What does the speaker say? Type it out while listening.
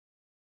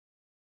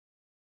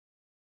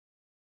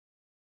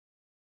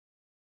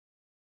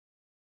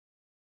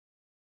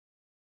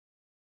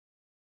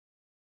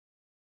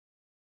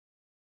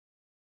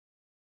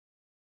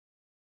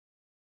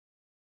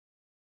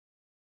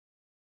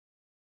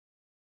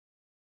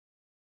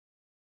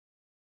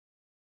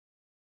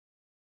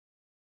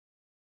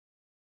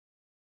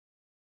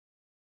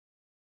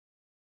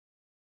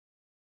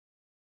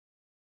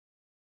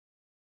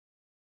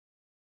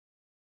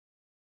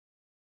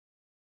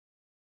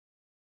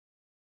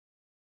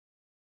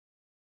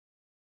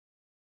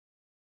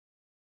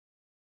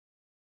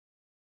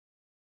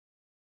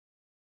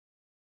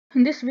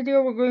In this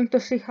video, we're going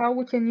to see how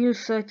we can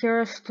use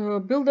Keras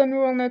to build a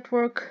neural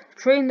network,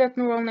 train that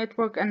neural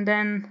network, and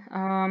then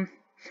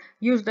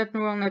use that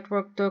neural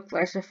network to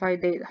classify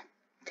data.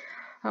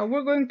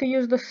 We're going to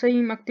use the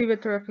same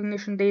activity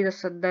recognition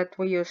dataset that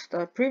we used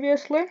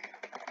previously,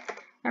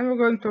 and we're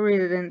going to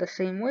read it in the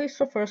same way.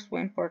 So first we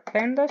import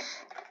pandas.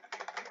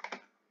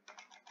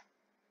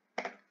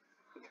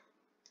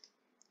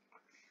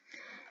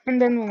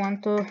 And then we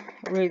want to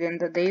read in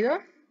the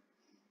data.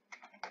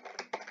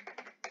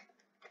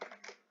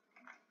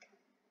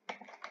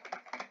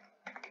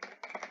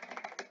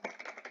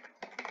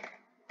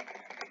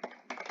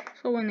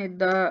 So we need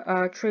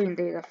the train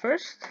data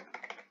first.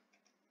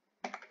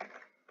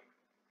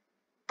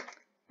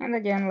 And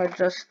again, let's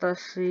just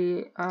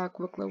see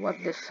quickly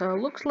what this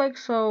looks like.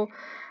 So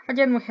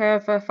again, we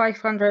have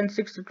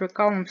 563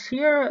 columns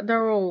here.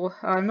 They're all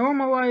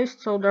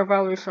normalized, so their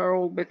values are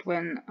all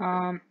between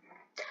 -1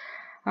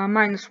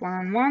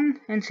 and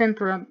 1, and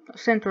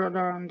centered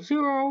around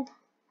 0.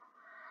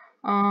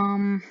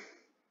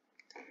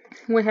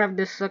 We have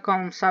this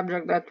column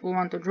subject that we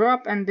want to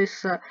drop, and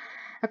this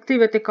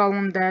activity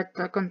column that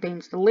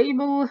contains the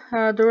label.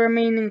 The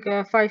remaining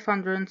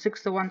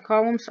 561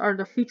 columns are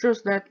the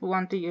features that we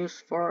want to use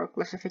for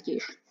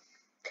classification.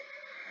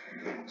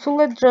 So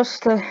let's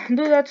just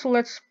do that. So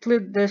let's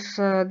split this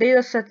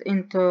dataset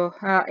into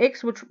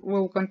X, which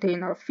will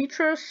contain our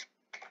features.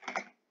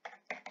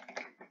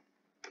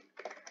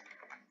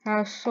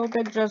 So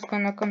that's just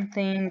gonna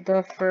contain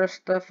the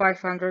first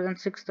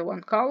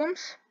 561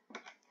 columns.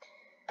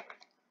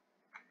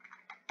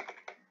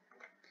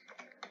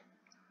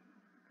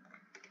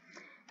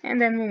 And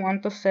then we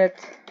want to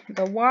set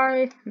the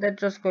Y,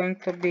 that's just going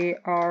to be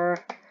our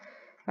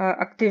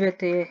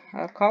activity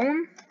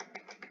column,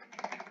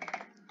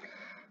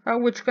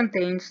 which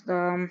contains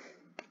the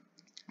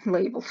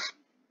labels.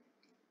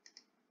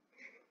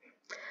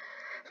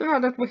 So now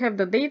that we have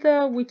the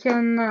data, we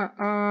can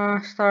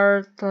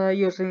start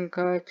using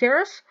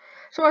Keras.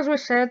 So as we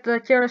said,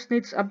 Keras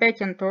needs a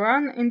backend to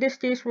run. In this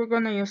case, we're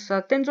going to use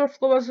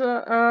TensorFlow as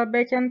a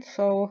backend.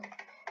 So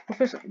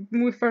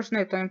we first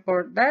need to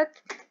import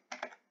that.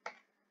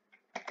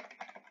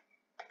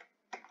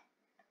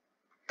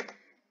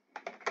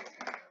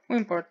 We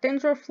import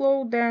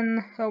TensorFlow,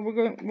 then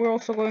we're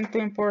also going to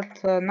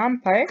import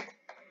NumPy.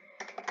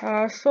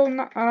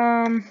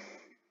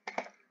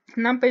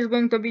 NumPy is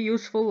going to be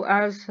useful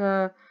as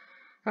a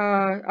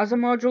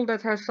module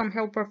that has some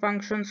helper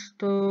functions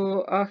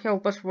to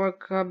help us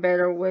work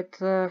better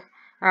with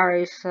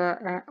arrays,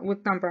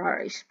 with number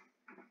arrays.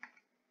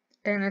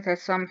 And it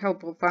has some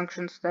helpful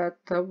functions that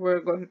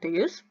we're going to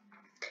use.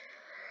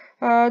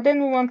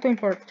 Then we want to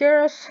import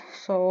Keras,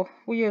 so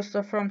we use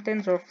from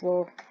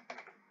TensorFlow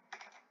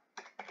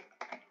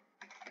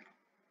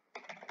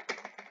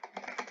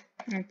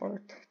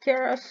import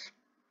Keras,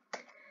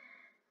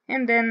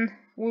 and then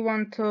we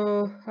want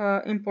to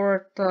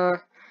import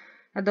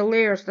the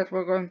layers that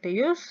we're going to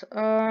use.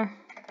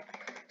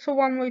 So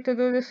one way to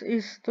do this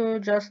is to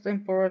just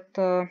import,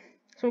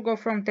 so go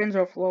from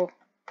TensorFlow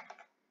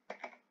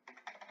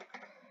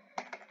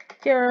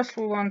Keras,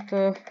 we want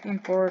to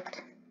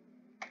import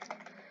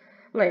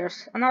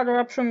layers. Another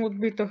option would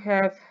be to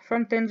have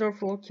from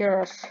TensorFlow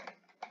Keras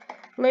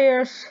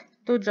layers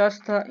to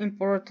just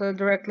import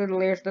directly the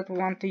layers that we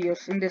want to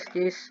use. In this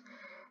case,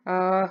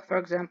 for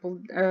example,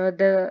 a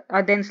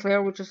dense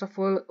layer, which is a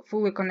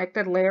fully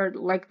connected layer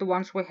like the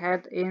ones we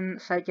had in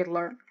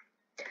scikit-learn.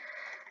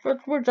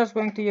 But we're just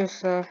going to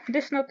use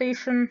this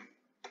notation.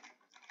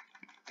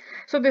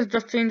 So this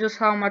just changes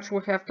how much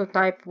we have to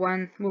type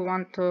when we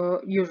want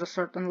to use a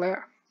certain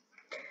layer.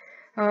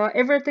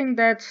 Everything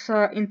that's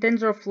in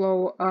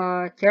TensorFlow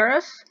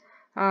Keras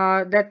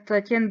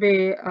that can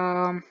be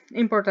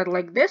imported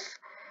like this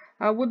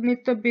would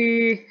need to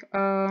be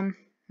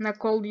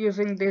called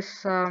using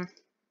this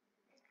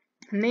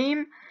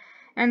name.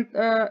 And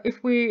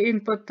if we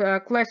input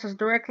classes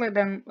directly,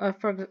 then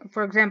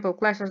for example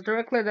classes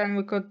directly, then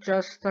we could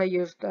just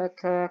use that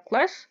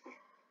class.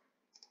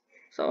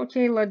 So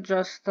okay, let's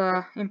just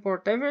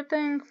import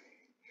everything,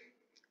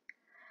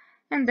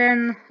 and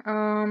then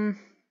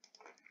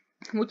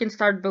we can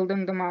start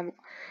building the model.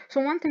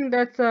 So one thing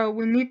that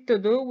we need to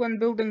do when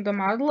building the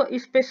model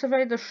is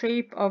specify the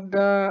shape of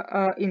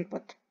the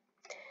input.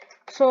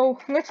 So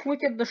let's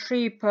look at the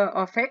shape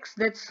of X.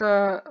 That's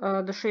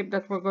the shape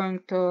that we're going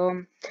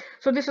to.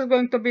 So this is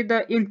going to be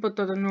the input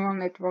to the neural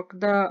network.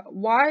 The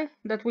Y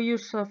that we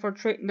use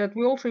that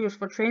we also use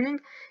for training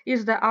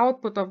is the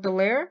output of the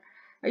layer.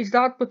 Is the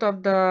output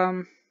of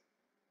the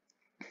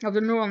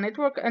neural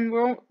network, and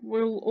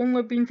we'll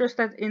only be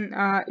interested in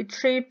its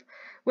shape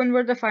when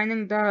we're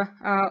defining the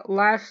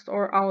last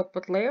or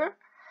output layer,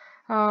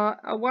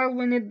 while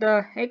we need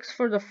the X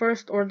for the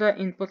first or the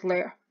input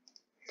layer.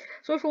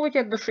 So if we look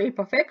at the shape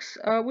of X,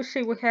 we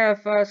see we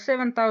have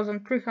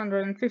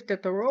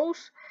 7,352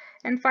 rows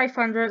and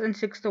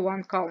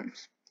 561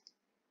 columns.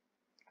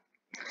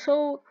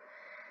 So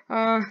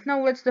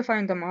now let's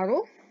define the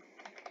model.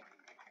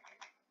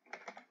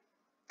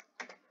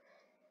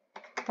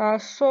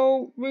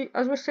 So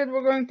as we said,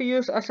 we're going to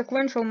use a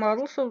sequential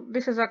model. So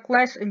this is a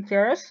class in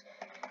Keras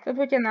that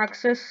we can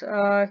access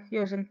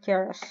using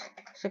Keras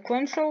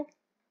sequential.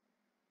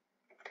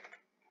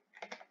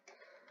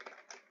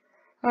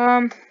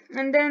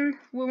 And then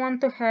we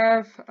want to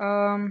have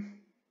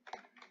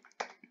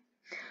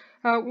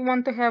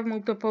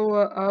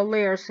multiple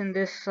layers in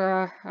this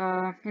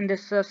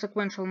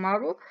sequential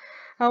model.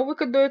 We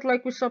could do it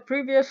like we saw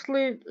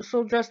previously,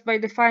 so just by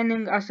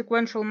defining a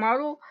sequential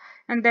model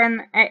and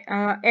then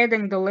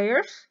adding the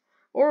layers,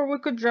 or we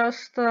could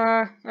just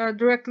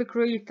directly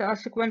create a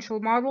sequential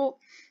model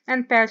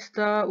and pass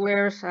the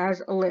layers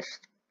as a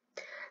list.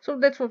 So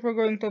that's what we're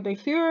going to do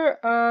here.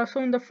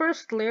 So in the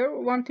first layer,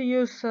 we want to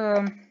use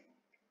so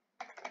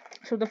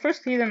the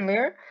first hidden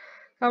layer.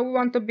 We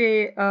want to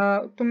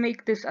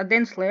make this a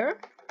dense layer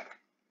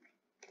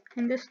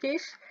in this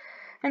case,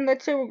 and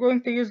let's say we're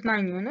going to use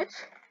 9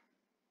 units.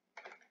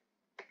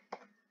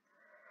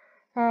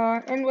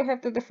 And we have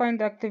to define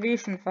the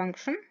activation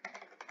function.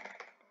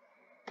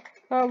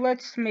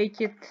 Let's make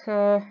it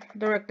the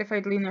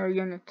rectified linear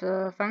unit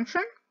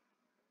function.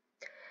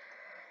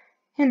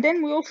 And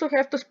then we also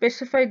have to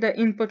specify the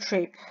input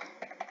shape.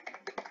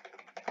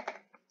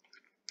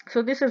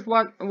 So this is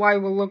why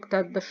we looked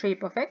at the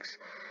shape of x.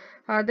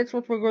 That's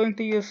what we're going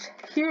to use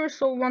here.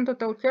 So we want to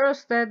tell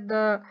Keras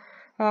that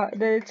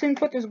its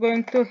input is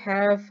going to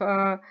have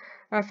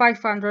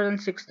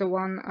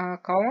 561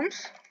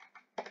 columns.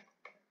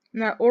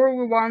 Or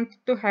we want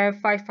to have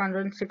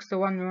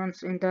 561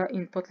 neurons in the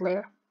input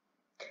layer.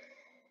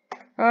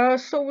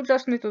 So we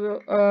just need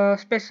to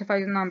specify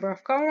the number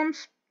of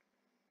columns,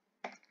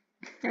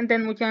 and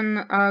then we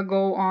can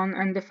go on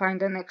and define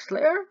the next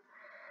layer.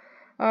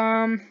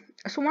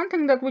 So one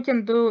thing that we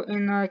can do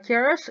in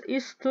Keras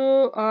is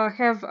to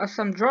have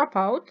some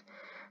dropout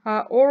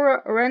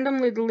or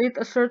randomly delete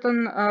a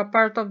certain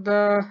part of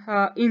the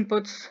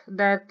inputs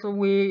that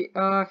we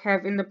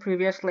have in the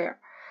previous layer.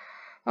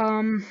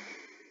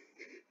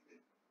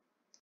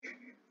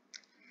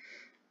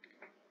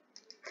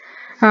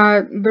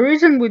 The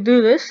reason we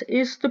do this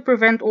is to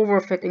prevent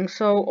overfitting.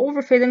 So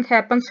overfitting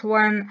happens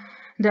when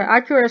the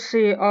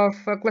accuracy of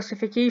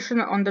classification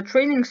on the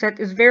training set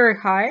is very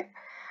high.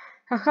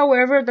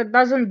 However, that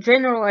doesn't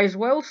generalize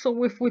well.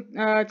 So if we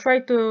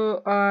try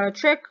to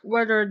check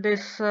whether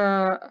this,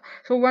 so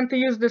we want to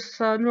use this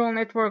neural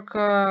network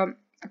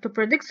to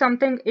predict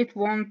something, it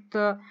won't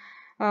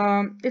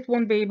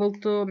be able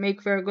to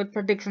make very good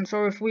predictions.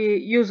 Or if we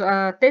use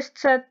a test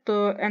set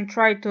and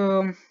try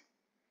to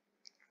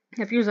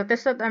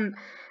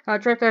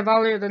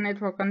evaluate the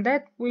network on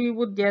that, we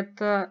would get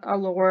a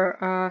lower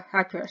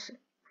accuracy.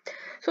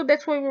 So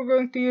that's why we're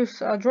going to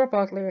use a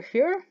dropout layer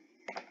here.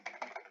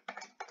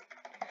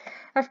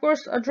 Of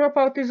course, a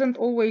dropout isn't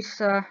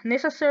always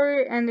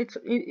necessary, and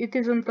it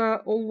isn't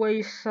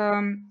always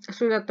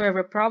suited to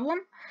every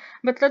problem.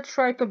 But let's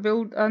try to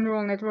build a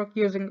neural network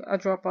using a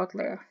dropout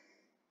layer.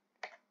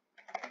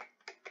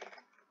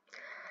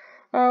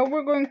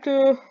 We're going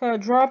to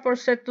drop or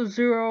set to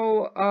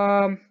 0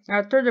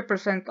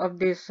 30% of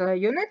these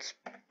units,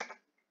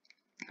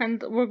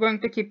 and we're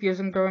going to keep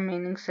using the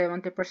remaining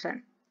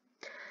 70%.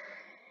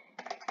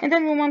 And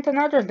then we want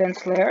another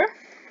dense layer.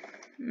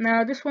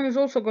 Now this one is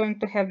also going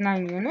to have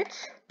 9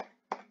 units,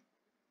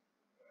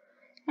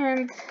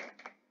 and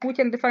we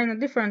can define a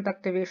different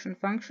activation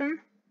function,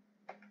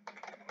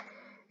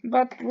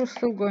 but we're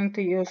still going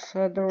to use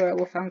the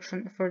relu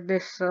function for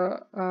this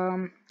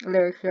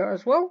layer here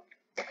as well.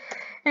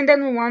 And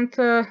then we want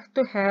to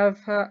define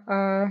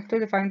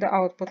the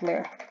output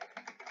layer.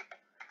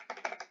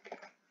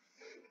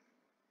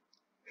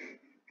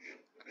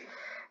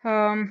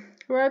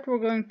 Right, we're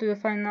going to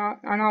define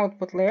an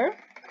output layer.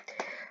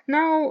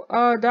 Now,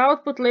 the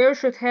output layer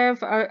should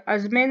have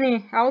as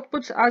many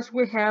outputs as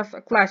we have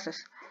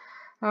classes.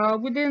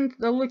 We didn't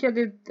look at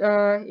it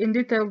in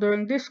detail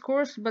during this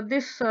course, but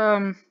this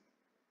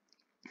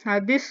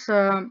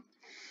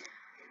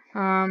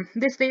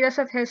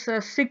dataset has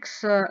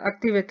 6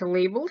 activity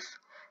labels.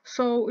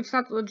 So it's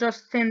not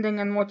just standing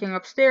and walking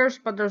upstairs,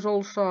 but there's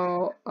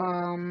also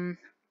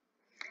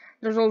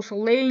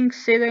laying,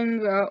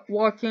 sitting,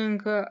 walking,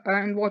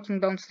 and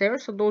walking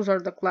downstairs. So those are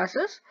the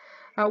classes.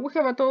 We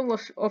have a total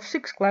of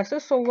 6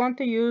 classes, so we want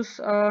to use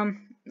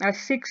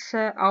 6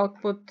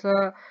 output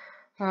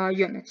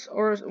units,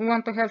 or we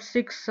want to have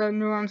 6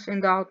 neurons in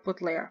the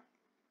output layer.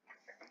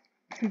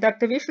 The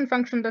activation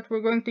function that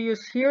we're going to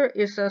use here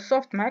is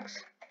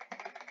softmax.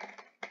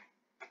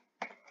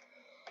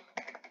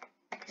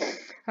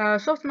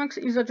 Softmax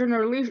is a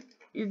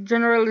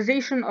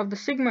generalization of the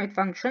sigmoid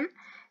function,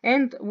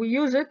 and we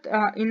use it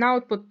in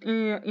output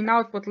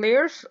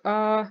layers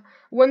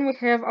when we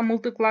have a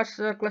multi-class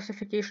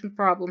classification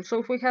problem. So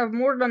if we have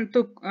more than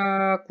 2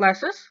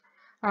 classes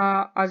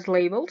as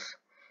labels,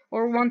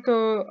 or want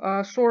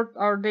to sort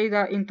our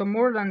data into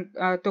more than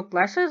 2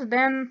 classes,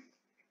 then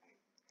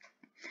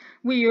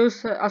we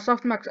use a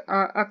softmax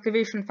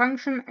activation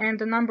function, and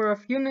the number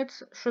of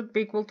units should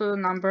be equal to the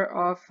number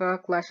of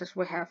classes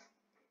we have.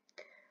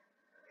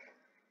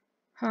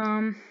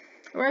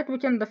 Right, we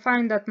can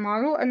define that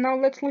model, and now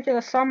let's look at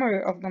a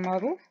summary of the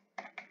model.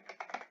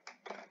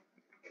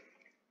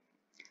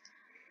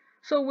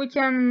 So we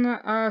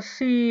can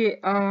see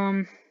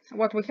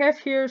what we have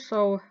here.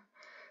 So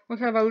we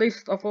have a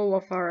list of all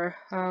of our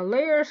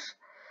layers,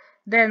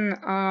 then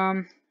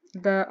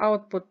the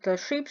output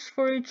shapes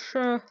for each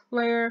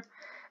layer,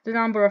 the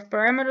number of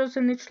parameters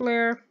in each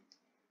layer,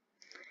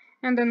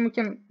 and then we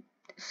can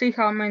see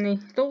how many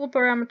total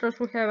parameters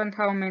we have and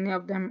how many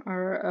of them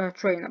are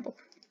trainable.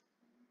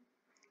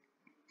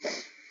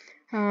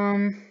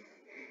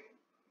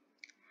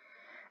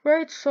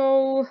 Right,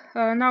 so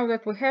now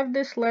that we have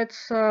this,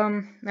 let's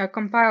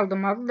compile the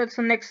model. That's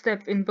the next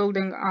step in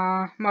building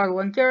a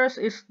model in Keras,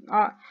 is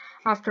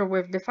after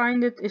we've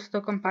defined it, is to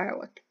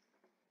compile it.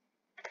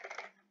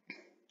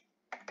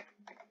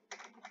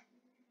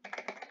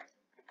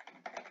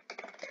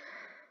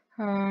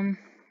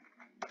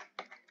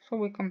 So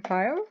we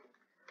compile.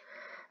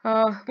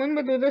 When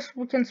we do this,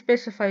 we can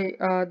specify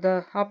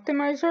the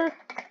optimizer.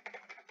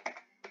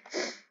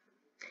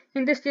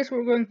 In this case,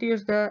 we're going to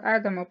use the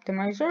Atom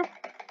optimizer.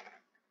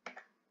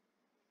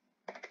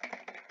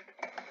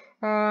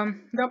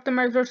 The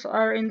optimizers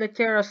are in the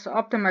Keras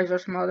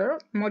optimizers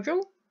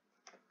module.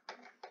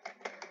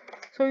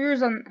 So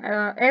use an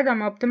Atom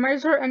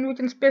optimizer, and we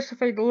can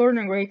specify the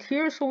learning rate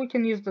here, so we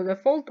can use the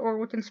default or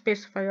we can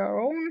specify our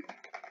own.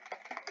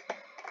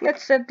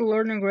 Let's set the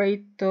learning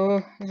rate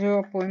to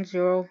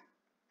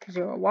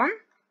 0.001.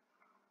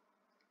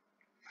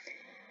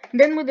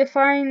 Then we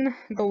define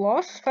the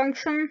loss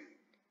function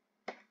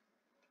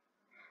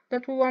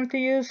that we want to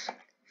use.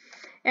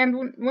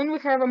 And when we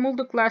have a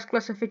multi-class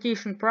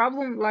classification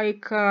problem,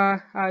 like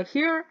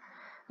here,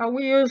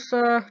 we use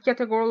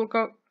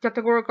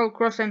categorical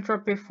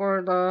cross-entropy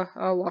for the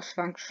loss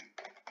function.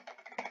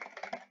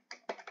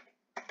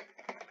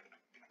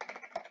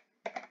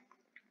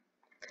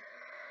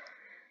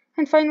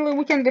 And finally,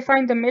 we can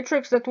define the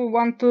metrics that we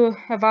want to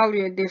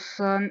evaluate this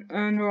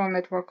neural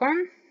network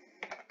on.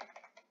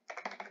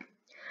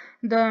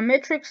 The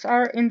metrics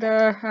are in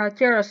the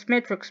Keras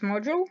metrics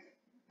module.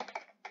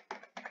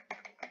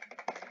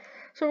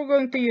 So we're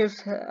going to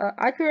use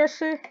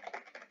accuracy.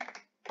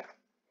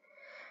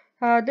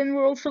 Then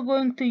we're also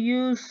going to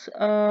use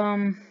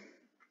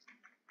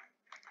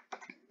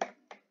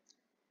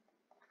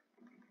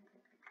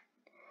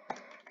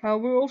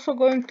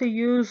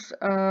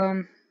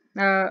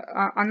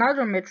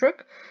another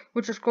metric,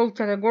 which is called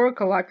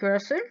categorical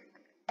accuracy.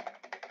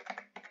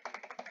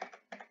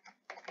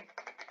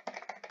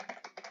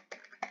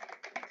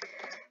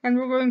 And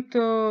we're going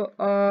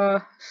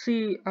to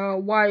see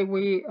why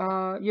we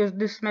use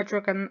this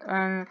metric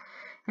and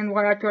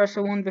why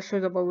accuracy won't be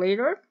suitable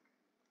later.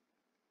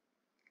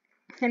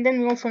 And then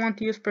we also want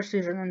to use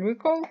precision and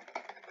recall.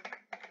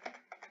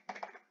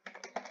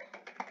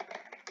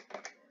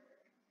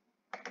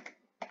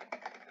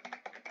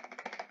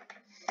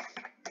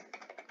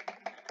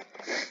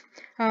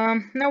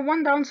 Now,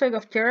 one downside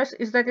of Keras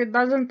is that it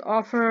doesn't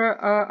offer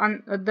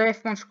the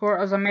F1 score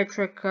as a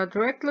metric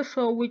directly,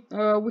 so we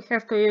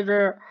have to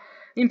either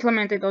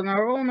implement it on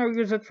our own or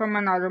use it from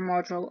another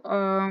module,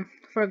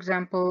 for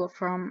example,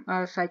 from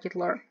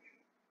scikit-learn.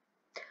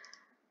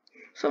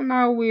 So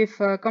now we've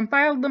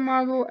compiled the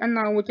model, and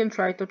now we can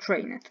try to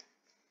train it.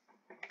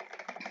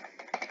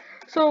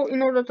 So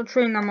in order to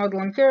train a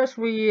model in Keras,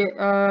 we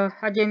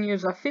again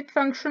use a fit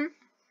function.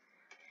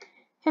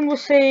 And we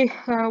say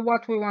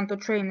what we want to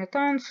train it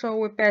on, so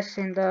we pass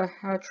in the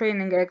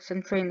training X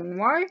and training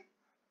Y.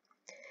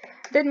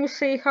 Then we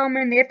say how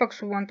many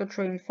epochs we want to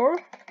train for.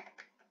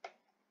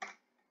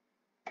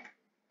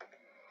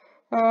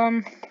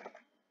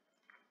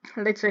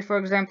 Let's say, for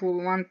example,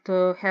 we want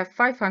to have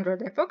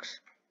 500 epochs.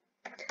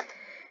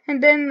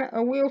 And then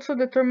we also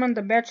determine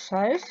the batch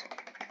size.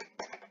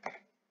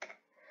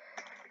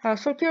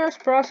 So Keras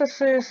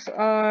processes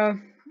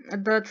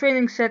the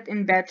training set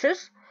in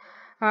batches.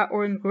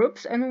 Or in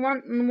groups, and we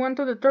want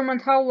to determine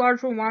how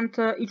large we want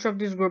each of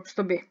these groups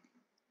to be.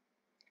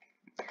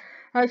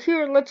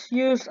 Here, let's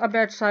use a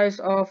batch size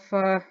of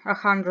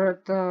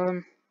 100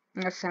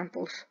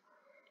 samples.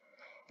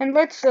 And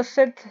let's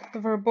set the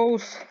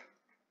verbose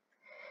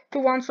to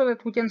 1 so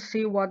that we can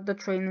see what the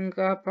training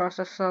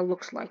process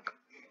looks like.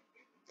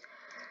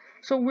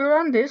 So we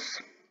run this,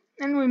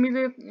 and we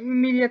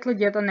immediately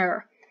get an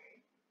error.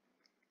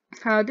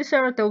 This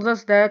error tells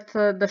us that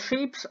the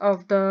shapes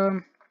of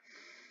the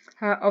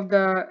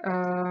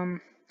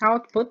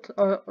output,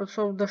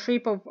 so the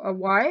shape of a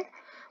Y,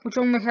 which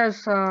only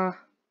has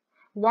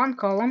one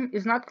column,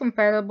 is not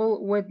compatible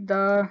with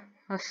the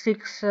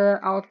 6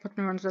 output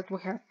neurons that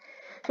we have.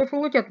 So if we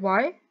look at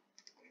Y,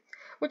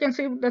 we can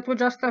see that we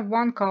just have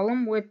one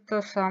column with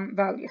some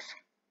values.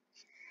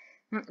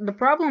 The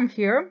problem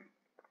here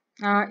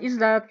is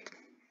that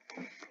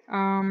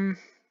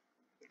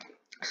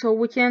so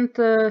we can't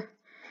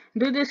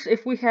do this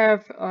if we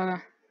have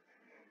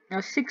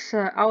 6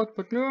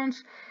 output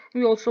neurons.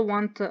 We also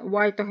want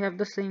Y to have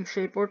the same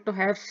shape, or to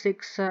have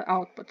 6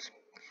 outputs,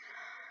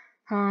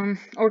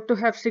 or to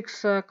have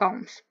 6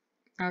 columns.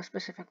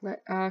 specifically.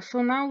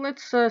 So now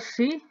let's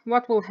see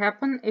what will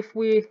happen if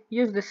we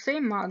use the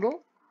same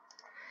model,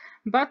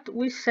 but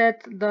we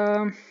set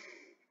the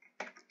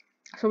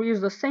so we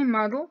use the same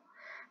model,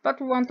 but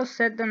we want to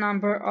set the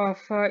number of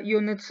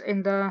units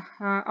in the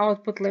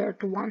output layer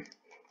to 1.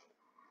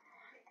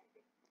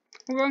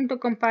 We're going to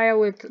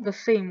compile it the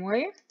same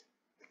way.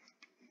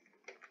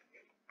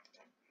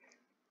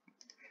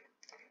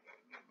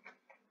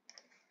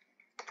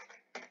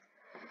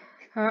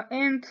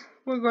 And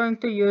we're going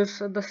to use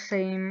the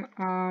same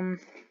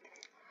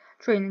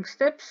training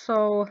steps,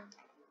 so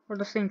for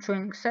the same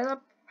training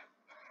setup.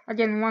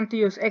 Again, we want to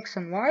use X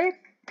and Y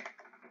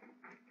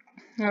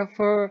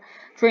for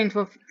train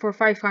for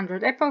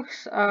 500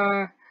 epochs,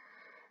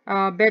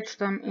 batch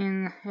them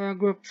in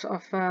groups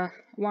of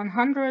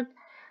 100,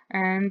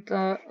 and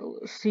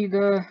see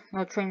the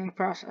training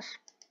process.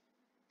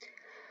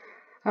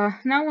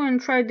 Now when we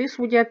try this,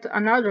 we get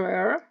another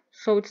error,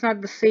 so it's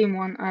not the same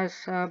one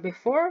as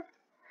before.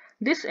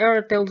 This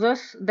error tells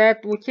us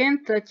that we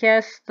can't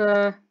cast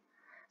a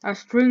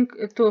string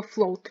to a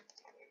float.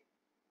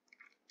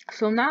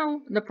 So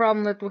now the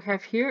problem that we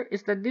have here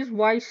is that these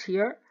y's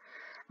here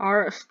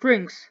are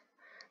strings,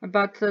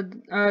 but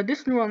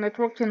this neural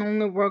network can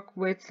only work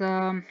with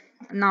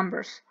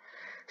numbers.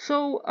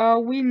 So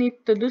we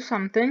need to do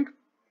something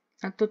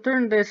to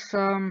turn this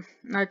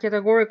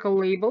categorical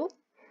label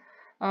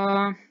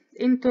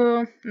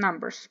into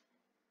numbers.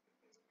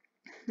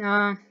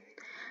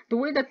 The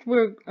way that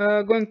we're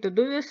going to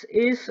do this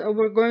is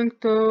we're going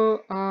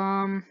to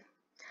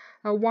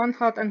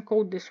one-hot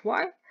encode this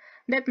y.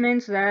 That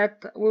means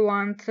that we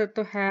want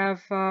to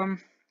have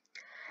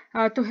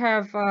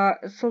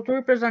so to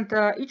represent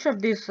each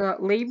of these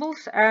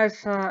labels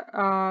as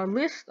a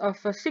list of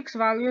 6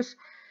 values,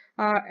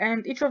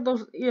 and each of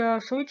those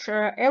so each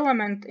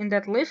element in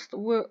that list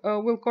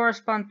will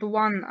correspond to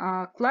one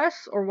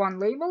class or one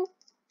label,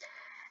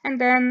 and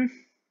then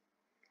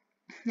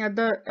if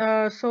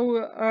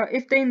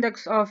the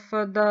index of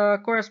the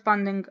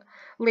corresponding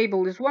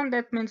label is 1,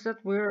 that means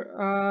that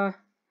we're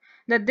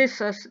that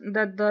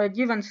the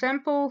given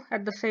sample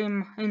at the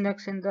same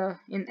index in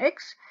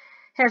X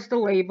has the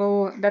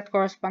label that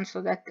corresponds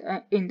to that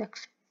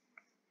index.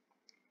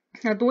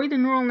 Now, the way the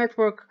neural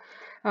network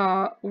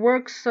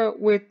works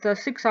with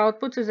 6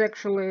 outputs is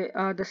actually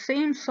the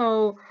same.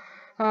 So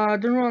the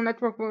neural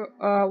network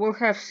will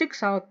have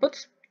 6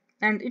 outputs,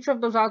 and each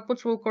of those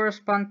outputs will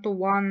correspond to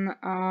one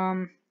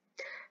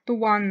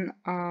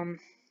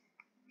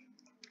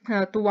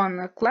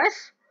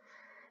class.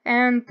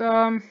 And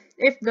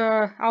if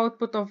the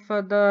output of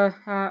the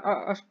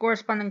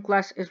corresponding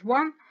class is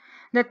 1,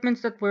 that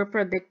means that we're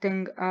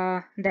predicting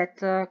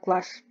that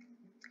class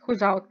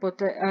whose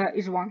output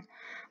is 1.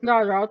 The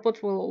other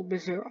outputs will all be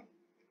 0.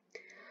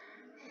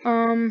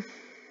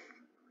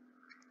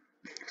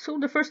 So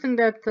the first thing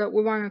that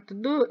we wanted to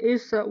do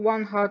is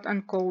one-hot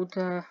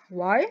encode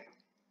y.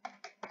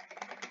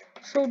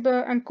 So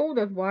the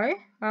encoded y,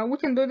 we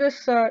can do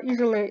this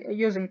easily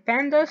using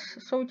pandas.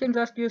 So we can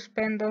just use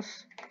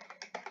pandas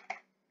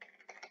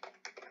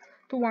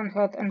to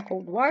one-hot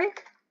encode y,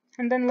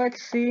 and then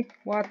let's see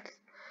what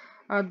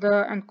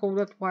the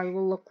encoded y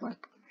will look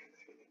like.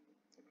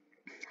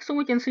 So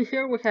we can see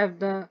here we have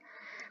the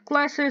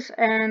classes,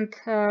 and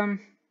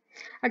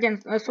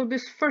again, so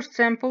this first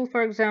sample,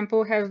 for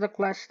example, has the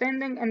class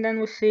standing, and then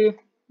we see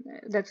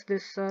that's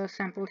this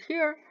sample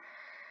here.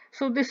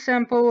 So this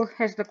sample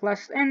has the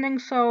class standing,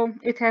 so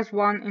it has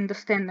 1 in the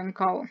standing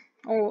column.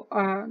 All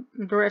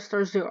the rest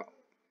are 0.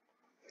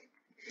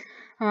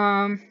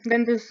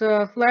 Then these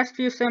last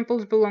few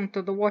samples belong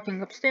to the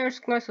walking upstairs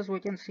class, as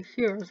we can see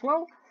here as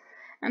well,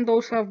 and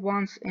those have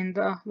 1s in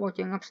the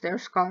walking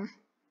upstairs column.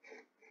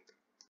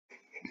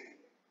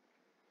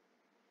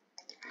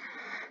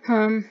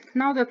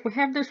 Now that we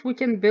have this, we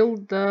can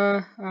build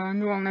the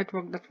neural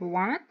network that we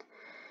wanted.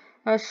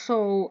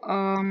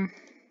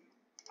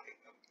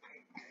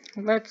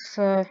 Let's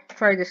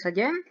try this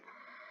again.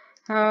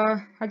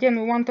 Again,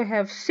 we want to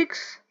have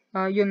 6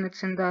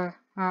 units in the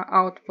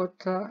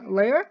output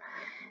layer.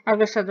 As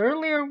I said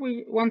earlier,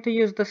 we want to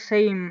use the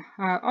same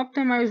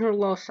optimizer,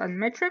 loss, and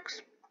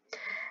metrics.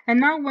 And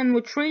now when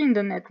we train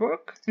the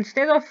network,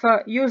 instead of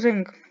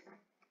using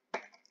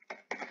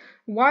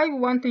y, we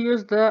want to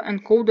use the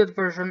encoded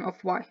version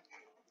of y.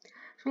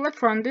 So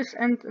let's run this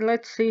and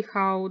let's see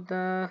how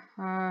the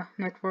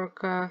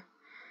network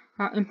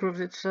improves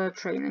its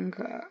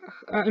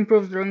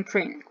improves during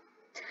training.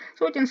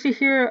 So we can see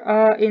here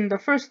in the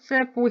first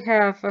step we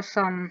have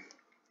some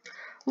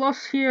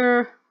loss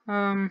here,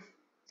 some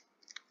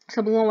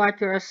low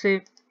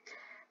accuracy,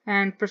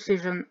 and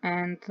precision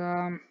and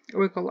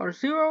recall are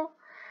 0.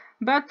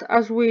 But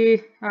as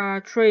we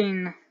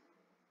train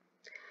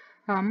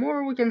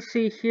more, we can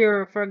see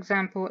here, for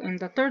example, in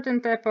the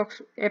 13th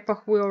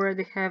epoch we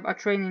already have a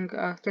training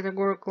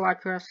categorical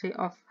accuracy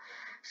of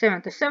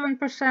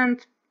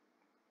 77%,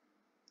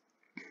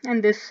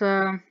 and this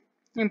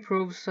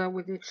improves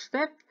with each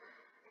step.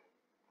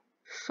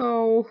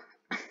 So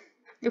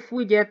if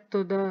we get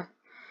to the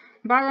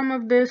bottom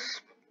of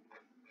this,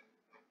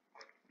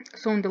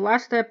 So in the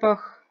last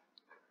epoch,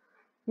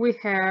 we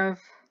have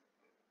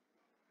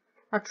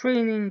a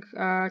training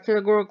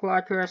categorical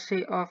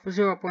accuracy of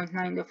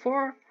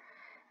 0.94,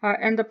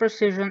 and the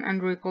precision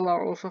and recall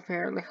are also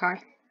fairly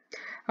high.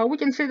 We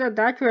can see that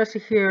the accuracy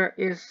here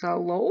is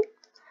low,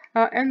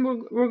 and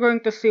we're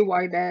going to see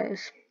why that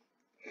is.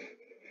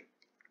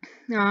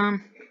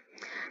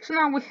 So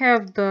now we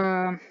have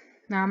the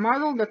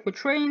model that we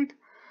trained.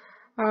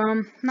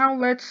 Now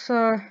let's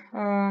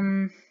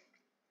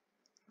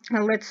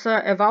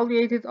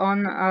evaluate it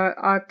on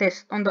our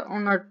test on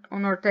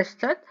our test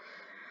set.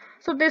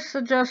 So this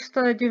just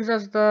gives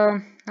us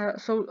the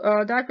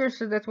the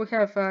accuracy that we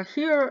have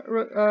here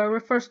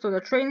refers to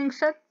the training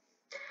set,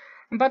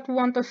 but we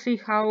want to see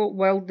how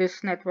well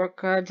this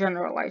network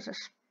generalizes.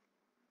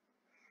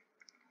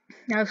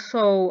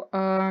 So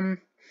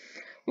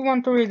we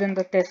want to read in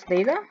the test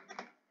data.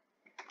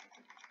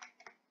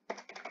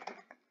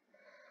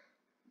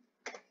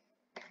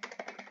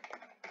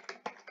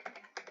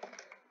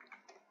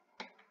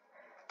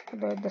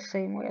 Do it the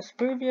same way as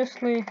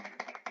previously.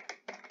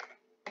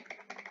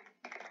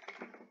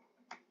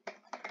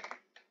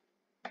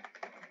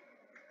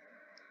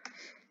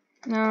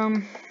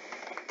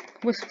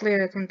 We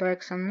split it into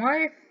X and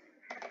Y.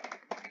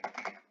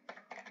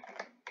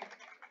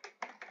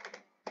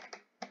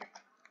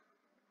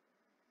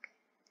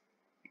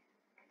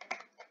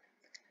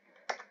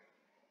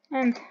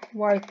 And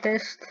Y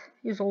test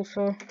is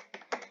also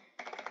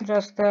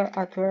just the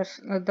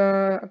accuracy,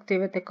 the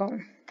activity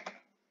column.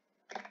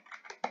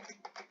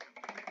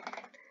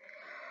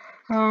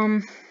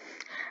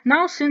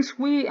 Now, since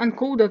we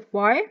encoded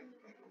Y,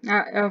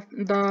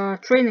 the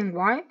training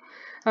Y,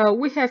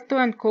 we have to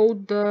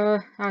encode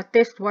the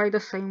test Y the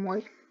same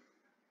way.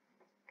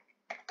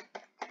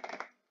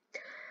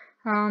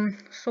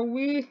 So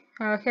we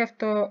have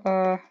to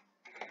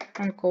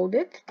encode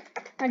it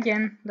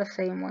again the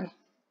same way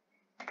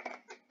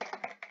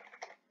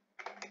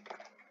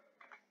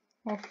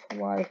of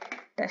Y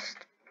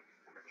test.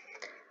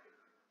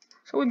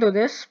 So we do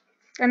this,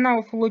 and now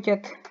if we look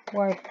at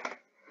Y,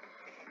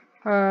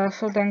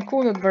 so the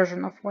encoded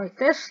version of Y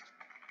test,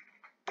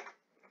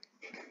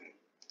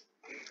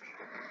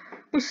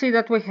 we see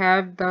that we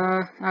have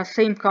the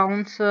same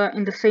counts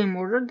in the same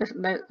order.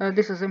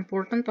 This is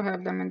important to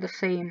have them in the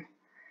same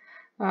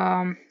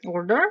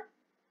order.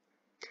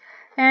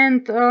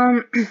 And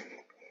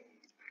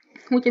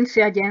we can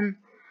see again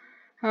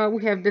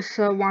we have this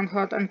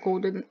one-hot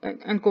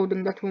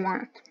encoding that we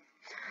want.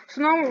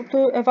 So now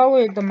to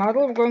evaluate the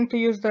model, we're going to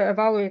use the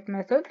evaluate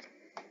method.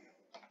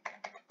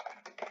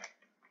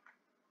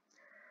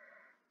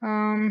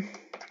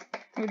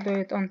 We do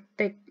it on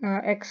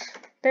X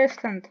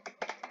test and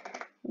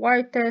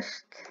Y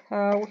test.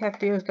 We have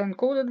to use the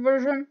encoded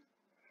version,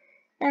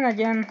 and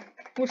again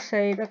we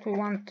say that we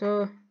want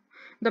the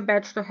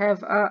batch to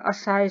have a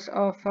size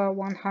of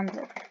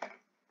 100.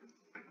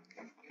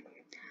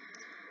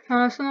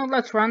 So now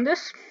let's run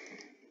this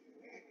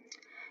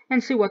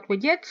and see what we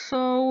get.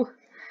 So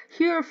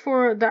here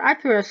for the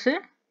accuracy,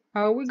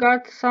 we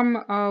got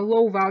some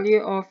low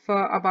value of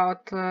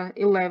about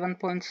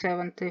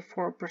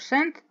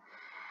 11.74%.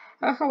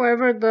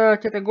 However, the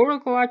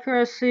categorical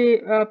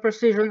accuracy,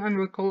 precision, and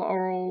recall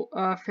are all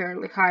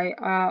fairly high,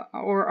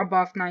 or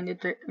above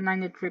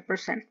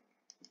 93%.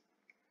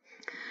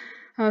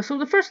 So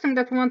the first thing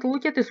that we want to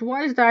look at is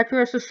why is the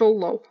accuracy so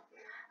low?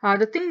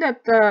 The thing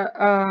that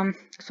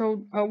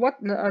what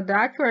the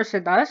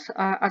accuracy does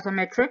as a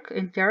metric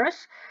in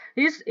Keras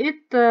is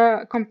it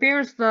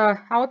compares the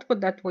output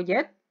that we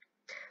get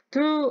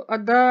to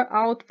the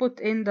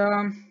output in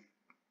the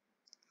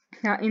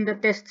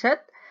test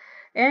set,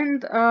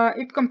 and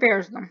it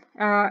compares them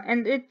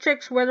and it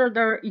checks whether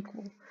they're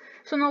equal.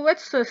 So now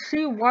let's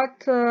see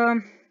what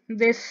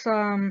this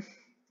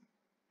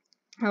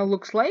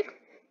looks like,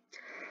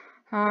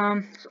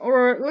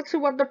 or let's see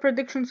what the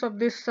predictions of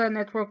this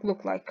network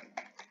look like.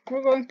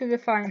 We're going to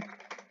define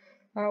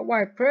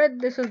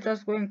ypred. This is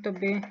just going to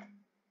be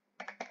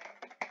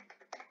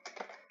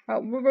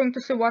we're going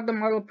to see what the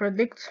model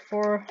predicts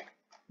for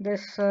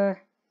this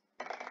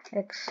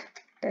X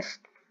test.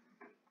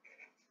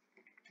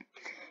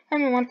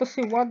 And we want to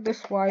see what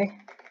this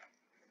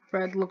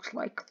ypred looks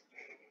like.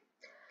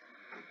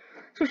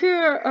 So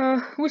here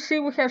we see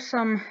we have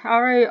some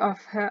array of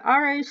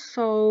arrays.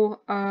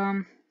 So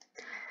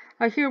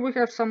here we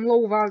have some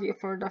low value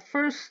for the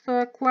first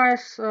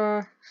class,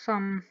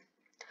 some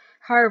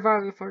higher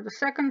value for the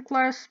second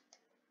class.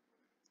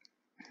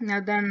 Now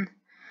then,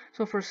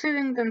 so for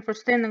sitting, then for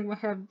standing we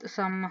have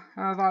some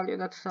value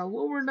that's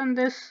lower than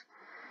this.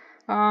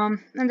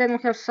 And then we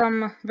have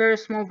some very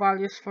small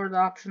values for the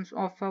options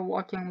of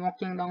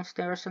walking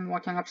downstairs and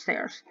walking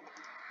upstairs.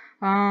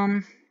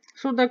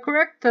 So the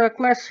correct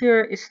class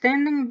here is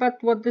standing,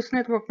 but what this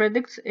network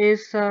predicts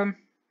is sitting.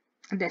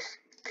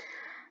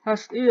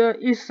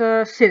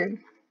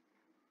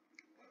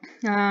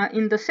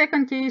 In the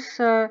second case,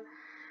 the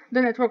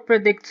network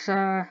predicts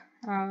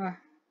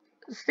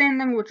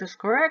standing, which is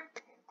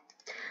correct.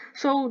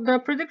 So the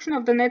prediction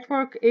of the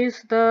network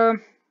is the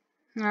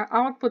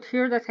output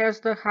here that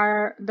has the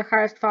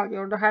highest value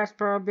or the highest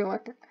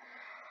probability.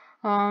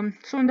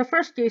 So in the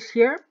first case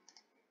here,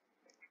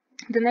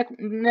 the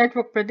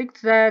network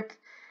predicts that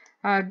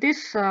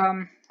there's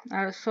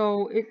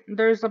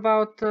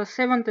about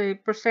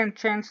 70%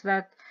 chance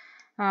that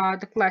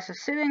the class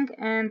is sitting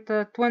and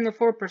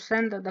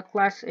 24% that the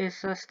class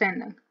is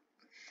standing.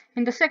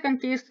 In the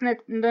second case,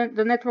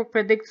 the network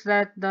predicts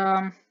that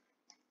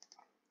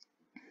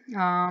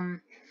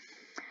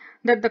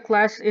the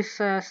class is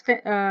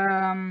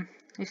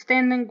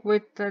standing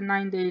with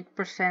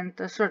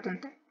 98%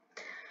 certainty.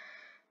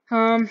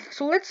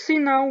 So let's see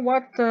now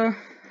what.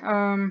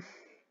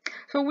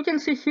 So we can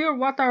see here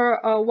what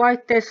our Y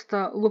test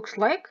looks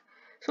like.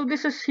 So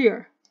this is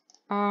here.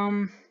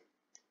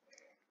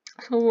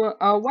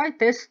 Y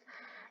test,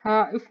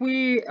 if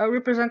we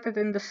represent it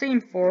in the same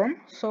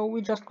form, so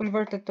we just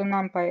convert it to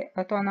NumPy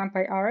to a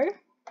NumPy array.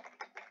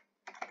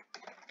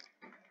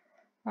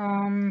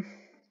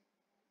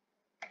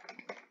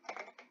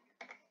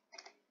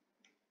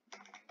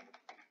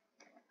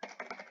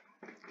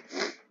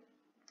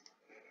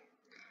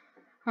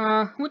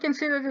 We can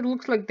see that it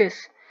looks like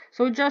this.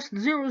 So just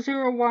 0,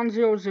 0, 1,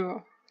 0,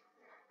 0.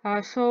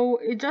 So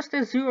it just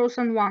has zeros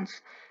and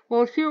ones.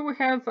 Well, here we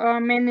have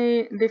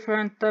many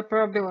different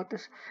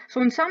probabilities.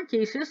 So in some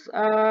cases,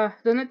 the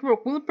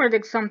network will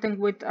predict something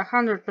with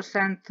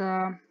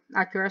 100%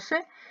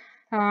 accuracy.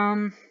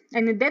 And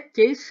in that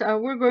case,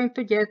 we're going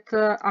to get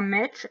a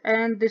match,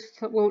 and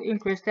this will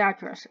increase the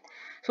accuracy.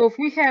 So if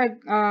we had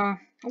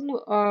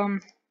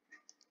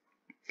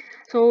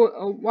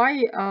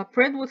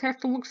pred would have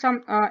to look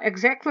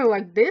exactly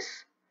like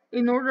this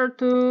in order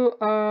to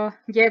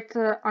get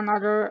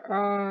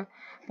another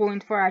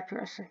point for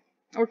accuracy,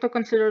 or to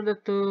consider the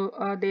two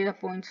data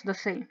points the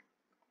same.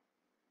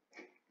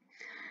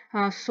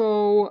 In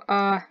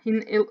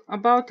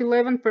about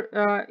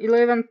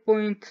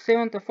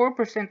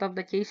 11.74% of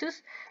the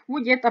cases,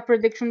 we get a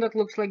prediction that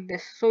looks like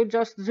this. So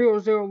just 0,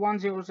 0, 1,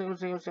 0, 0,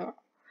 0, 0.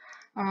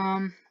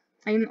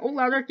 In all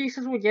other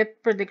cases, we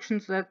get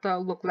predictions that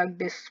look like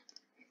this.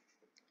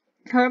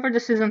 However,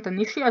 this isn't an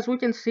issue, as we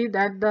can see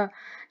that the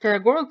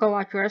categorical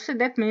accuracy,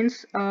 that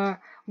means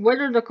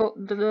whether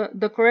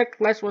the correct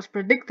class was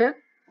predicted,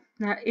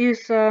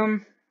 is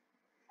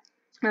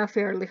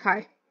fairly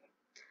high.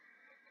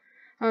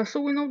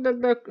 So we know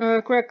that the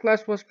correct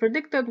class was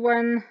predicted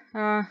when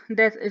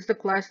that is the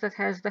class that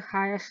has the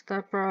highest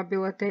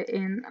probability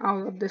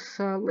out of this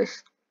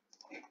list.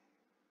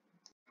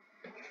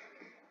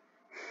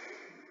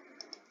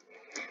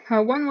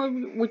 One way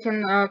we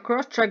can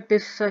cross-check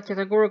this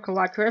categorical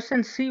accuracy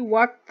and see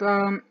what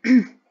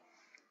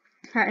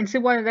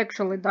it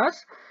actually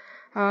does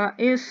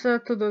is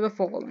to do the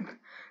following.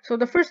 So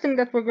the first thing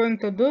that we're going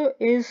to do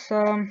is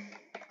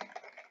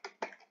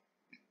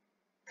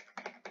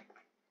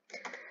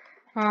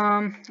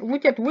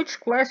look at which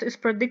class is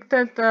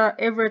predicted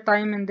every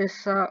time in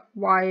this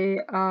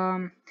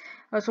in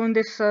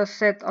this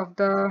set of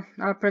the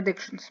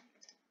predictions.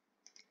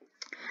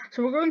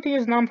 So we're going to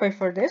use NumPy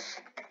for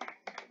this.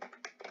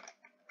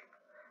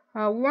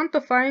 We want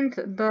to find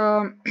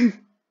the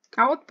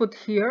output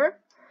here.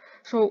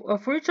 So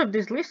for each of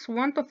these lists, we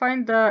want to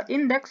find the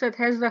index that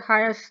has the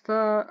highest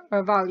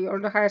value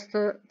or the highest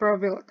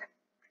probability.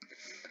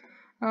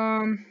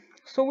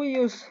 So we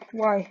use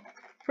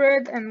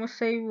ypred, and we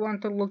say we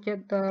want to look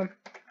at the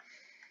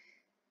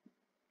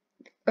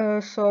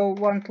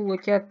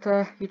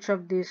each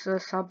of these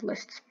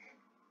sublists.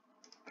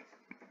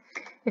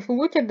 If we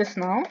look at this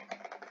now,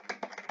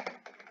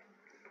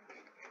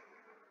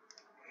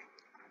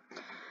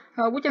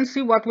 we can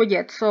see what we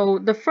get. So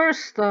the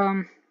first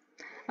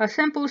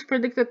sample is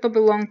predicted to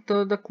belong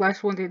to the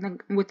class with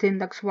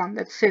index 1,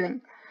 that's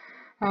sitting.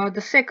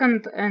 The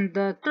second and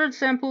the third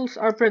samples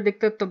are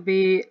predicted to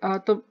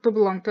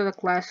belong to the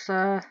class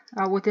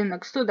with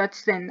index 2, that's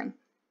standing.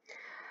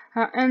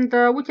 And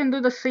we can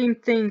do the same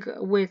thing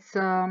with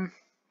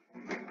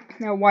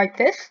Y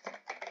test.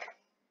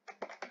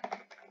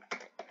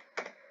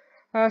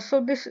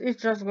 So this is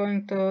just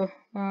going to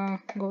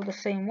go the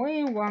same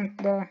way. We want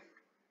the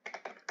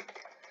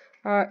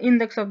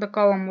index of the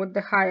column with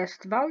the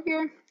highest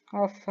value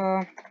of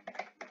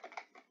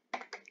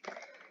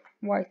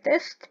Y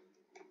test.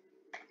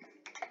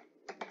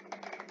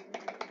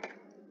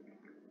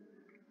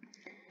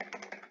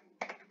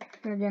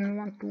 Again, we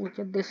want to look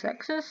at this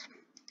axis.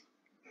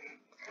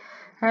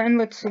 And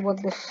let's see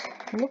what this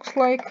looks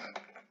like.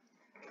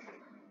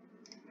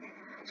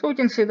 So we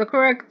can see the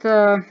correct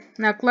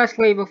class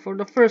label for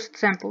the first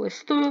sample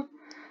is 2,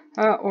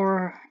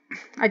 or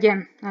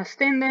again,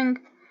 standing.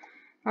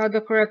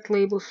 The correct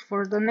labels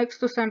for the next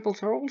two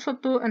samples are also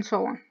 2, and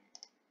so on.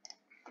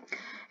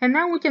 And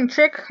now we can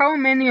check how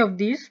many of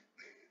these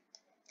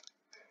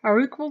are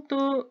equal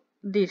to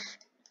this.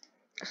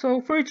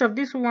 So for each of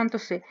these, we want to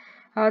see.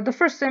 The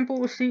first sample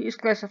we see is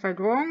classified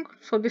wrong,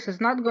 so this is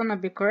not gonna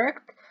be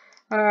correct.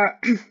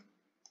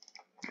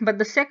 But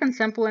the second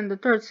sample and the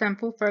third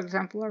sample, for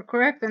example, are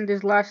correct, and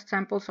these last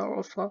samples are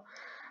also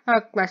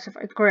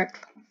classified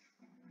correctly.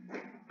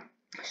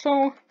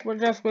 So we're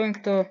just going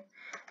to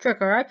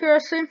check our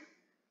accuracy,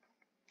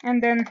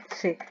 and then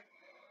see.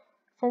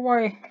 For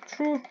y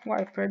true,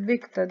 y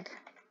predicted,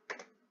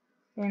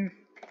 and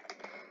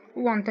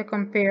we want to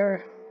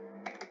compare.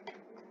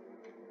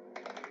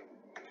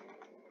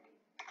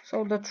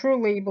 So the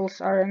true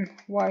labels are in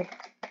y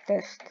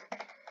test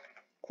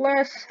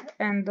class,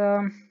 and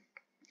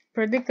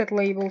predicted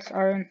labels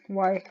are in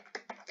y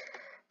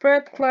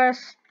pred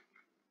class,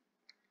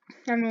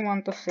 and we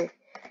want to see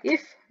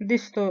if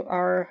these two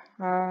are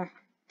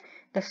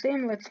the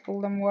same. Let's call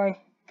them y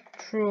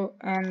true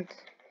and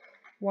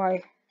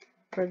y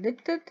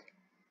predicted.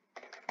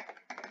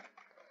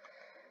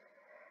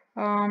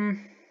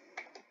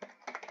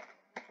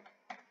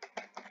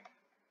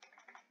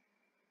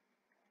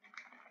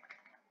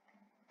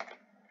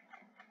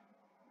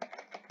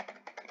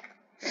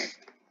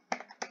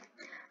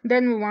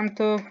 Then we want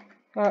to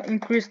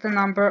increase the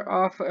number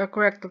of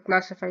correctly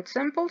classified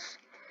samples,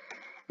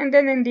 and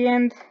then in the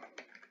end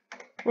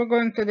we're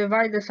going to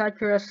divide this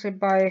accuracy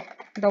by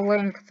the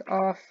length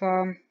of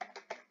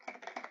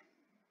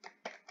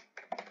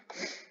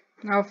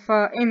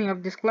any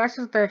of these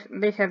classes that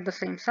they have the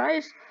same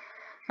size,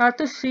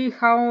 to see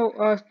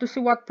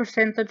what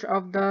percentage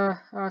of the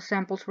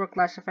samples were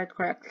classified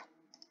correctly.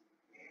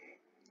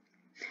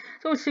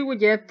 So see, we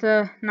get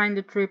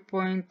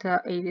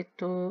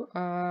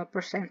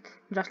 93.82%,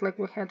 just like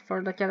we had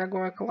for the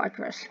categorical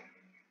accuracy.